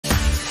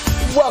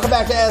Welcome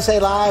back to SA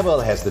Live.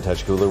 Well, it has the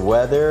touch cooler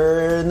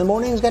weather in the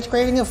mornings. Got you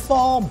craving a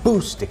fall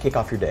boost to kick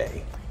off your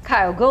day.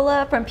 Kyle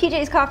Gola from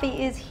PJ's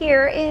Coffee is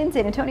here in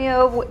San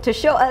Antonio to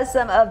show us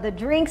some of the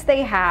drinks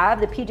they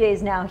have. The PJ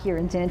is now here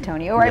in San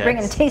Antonio, right? Yes.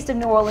 Bringing a taste of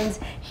New Orleans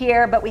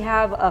here, but we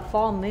have a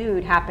fall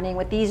mood happening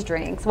with these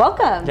drinks.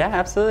 Welcome. Yeah,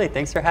 absolutely.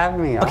 Thanks for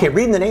having me. Okay,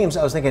 reading the names,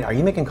 I was thinking, are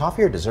you making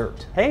coffee or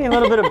dessert? Hey, a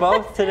little bit of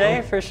both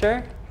today for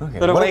sure. Okay.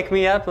 Little wake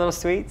me up, little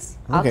sweets.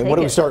 Okay, what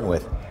are we starting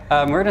with?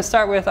 We're going to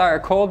start with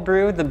our cold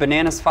brew, the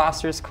Bananas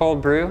Foster's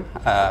cold brew.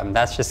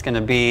 That's just going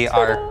to be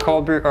our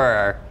cold brew,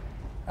 or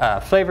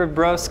our flavored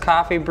roast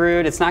coffee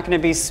brewed. It's not going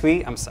to be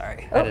sweet. I'm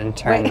sorry, I didn't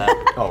turn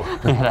that.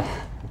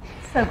 Oh.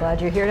 So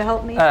glad you're here to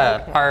help me.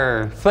 Okay.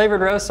 Our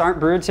flavored roasts aren't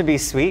brewed to be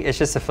sweet. It's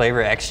just a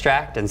flavor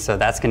extract, and so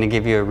that's going to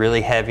give you a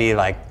really heavy,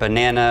 like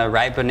banana,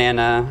 ripe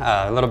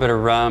banana, a little bit of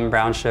rum,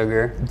 brown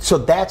sugar. So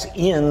that's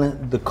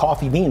in the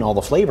coffee bean, all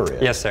the flavor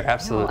is? Yes, sir,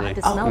 absolutely. Oh, I have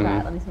to smell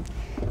that. Let me see.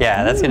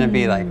 Yeah, that's going to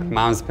be like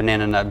mom's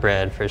banana nut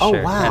bread for sure.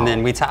 Oh, wow. And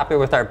then we top it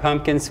with our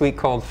pumpkin sweet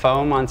cold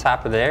foam on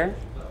top of there.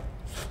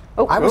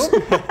 Oh, I was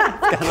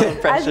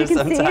as you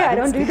can see, I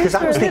don't do this. Because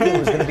I was thinking it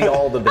was going to be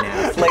all the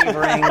banana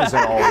flavorings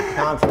and all the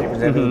pecan flavors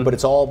and everything, but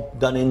it's all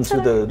done into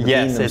the bean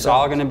Yes, themselves. it's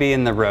all going to be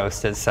in the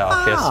roast itself.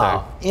 Ah, yes,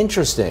 sir.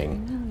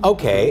 Interesting.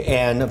 Okay,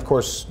 and of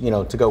course, you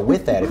know, to go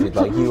with that, if you'd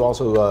like, you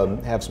also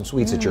have some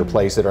sweets at your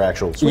place that are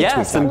actual sweets.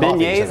 Yeah, some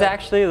beignets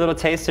actually, a little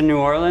taste of New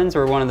Orleans.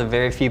 We're one of the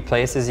very few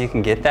places you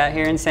can get that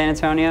here in San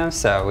Antonio,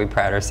 so we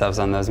pride ourselves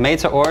on those. Made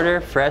to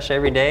order, fresh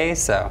every day,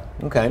 so.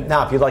 Okay,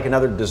 now if you'd like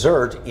another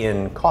dessert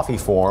in coffee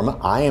form,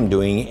 I am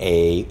doing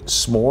a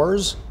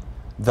s'mores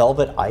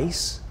velvet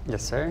ice.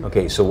 Yes, sir.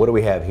 Okay, so what do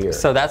we have here?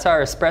 So that's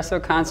our espresso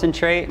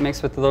concentrate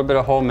mixed with a little bit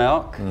of whole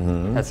milk.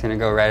 That's going to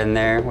go right in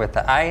there with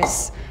the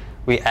ice.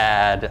 We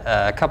add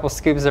a couple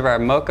scoops of our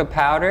mocha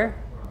powder.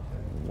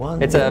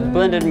 It's a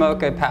blended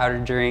mocha powder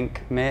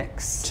drink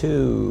mix.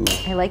 2.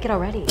 I like it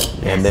already.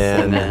 And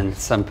then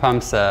some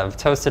pumps of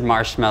toasted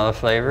marshmallow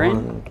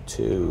flavoring. 1,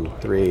 2,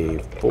 3,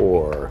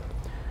 4.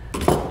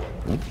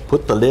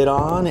 Put the lid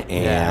on,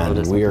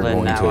 and we are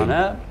going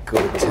to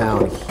go to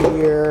town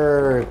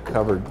here.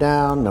 Covered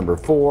down, number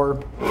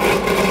 4.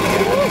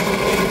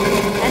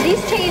 And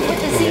these change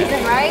with the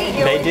season, right?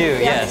 They do,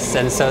 yes.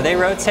 And so they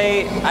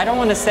rotate, I don't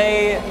want to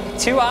say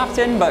too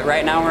often, but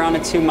right now we're on a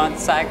 2-month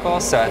cycle.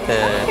 So at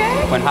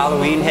the when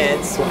Halloween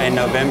hits in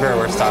November,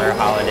 we'll start our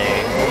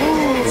holiday.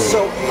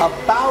 So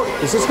about,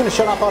 is this going to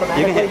shut off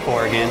automatically? You can hit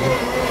 4 again.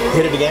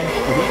 Hit it again?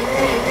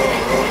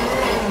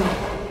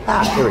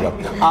 Ah, here we go.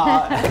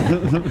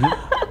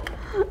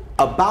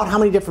 About how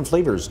many different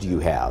flavors do you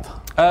have?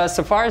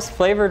 So far as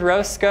flavored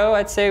roasts go,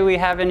 I'd say we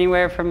have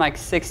anywhere from like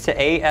 6 to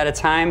 8 at a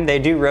time. They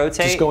do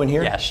rotate. Just go in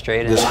here? Yeah,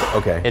 straight in.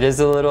 Okay. It is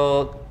a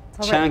little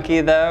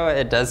chunky though.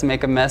 It does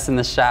make a mess in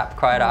the shop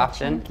quite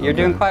often. You're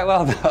doing quite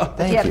well though.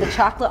 Thank you. You have the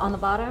chocolate on the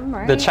bottom,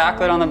 right? The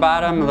chocolate on the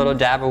bottom, a little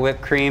dab of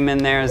whipped cream in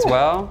there as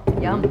well.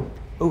 Yum.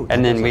 Ooh,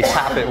 and then we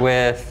top it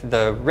with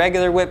the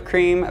regular whipped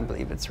cream. I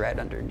believe it's right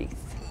underneath.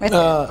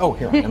 Oh,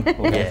 here I am.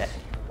 Okay. Yeah.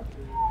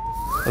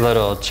 A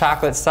little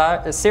chocolate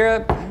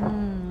syrup.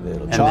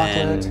 Little and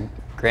chocolate. then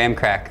graham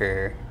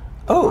cracker.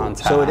 Oh,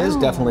 so it is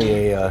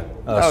definitely a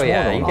oh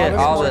yeah, you get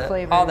all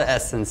the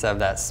essence of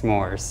that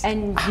s'mores.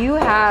 And you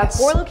have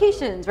 4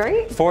 locations,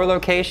 right? 4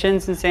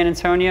 locations in San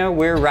Antonio.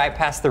 We're right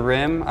past the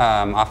rim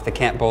off the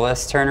Camp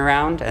Bullis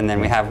turnaround, and then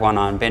we have one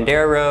on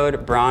Bandera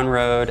Road, Braun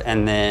Road,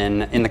 and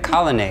then in the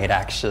Colonnade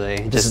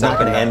actually. This is not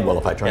going to end well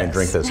if I try and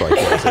drink this like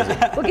this, is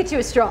it? We'll get you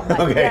a straw.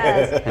 Okay.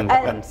 Yes. And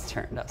that one's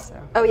turned up, so.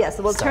 Oh yeah,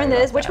 so we'll turn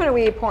this. Which one are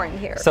we pouring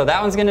here? So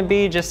that one's going to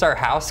be just our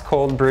house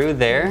cold brew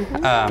there,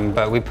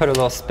 but we put a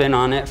little spin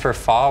on it for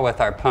fall with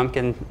our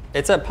pumpkin.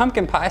 It's a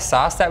pumpkin pie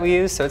sauce that we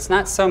use, so it's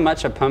not so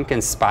much a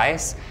pumpkin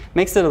spice.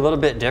 Makes it a little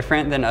bit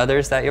different than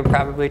others that you'll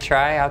probably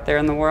try out there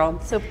in the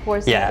world. So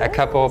pour some. Yeah, a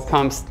couple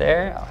pumps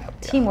there. I'll help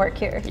you Teamwork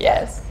here.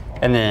 Yes.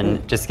 And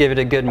then just give it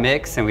a good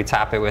mix, and we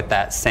top it with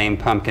that same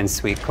pumpkin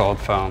sweet cold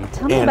foam.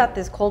 Tell me about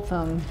this cold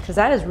foam, because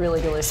that is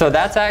really delicious. So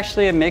that's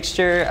actually a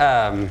mixture.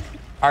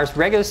 Our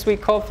regular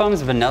sweet cold foam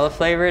is vanilla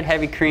flavored,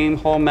 heavy cream,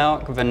 whole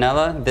milk,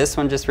 vanilla. This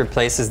one just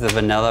replaces the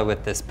vanilla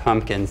with this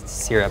pumpkin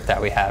syrup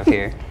that we have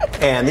here.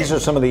 And these are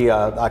some of the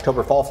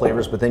October fall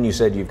flavors, but then you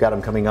said you've got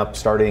them coming up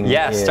starting.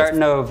 Yeah, starting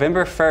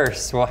November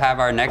 1st, we'll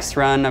have our next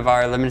run of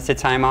our limited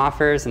time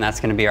offers, and that's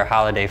going to be our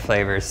holiday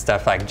flavors,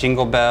 stuff like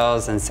Jingle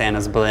Bells and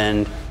Santa's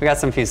Blend. We got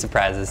some few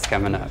surprises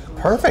coming up.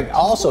 Perfect.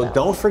 Also,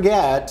 don't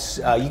forget,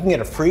 you can get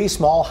a free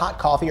small hot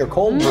coffee or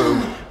cold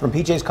brew from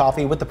PJ's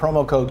Coffee with the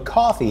promo code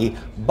COFFEE,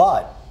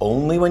 but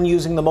only when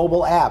using the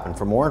mobile app. And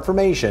for more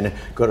information,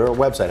 go to our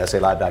website,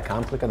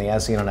 SALive.com, click on the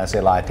As Seen on SA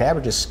Live tab,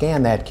 or just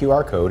scan that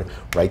QR code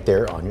right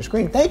there on your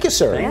screen. Thank you,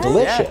 sir. Thanks.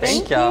 Delicious. Yeah,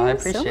 thank y'all. I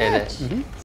appreciate it.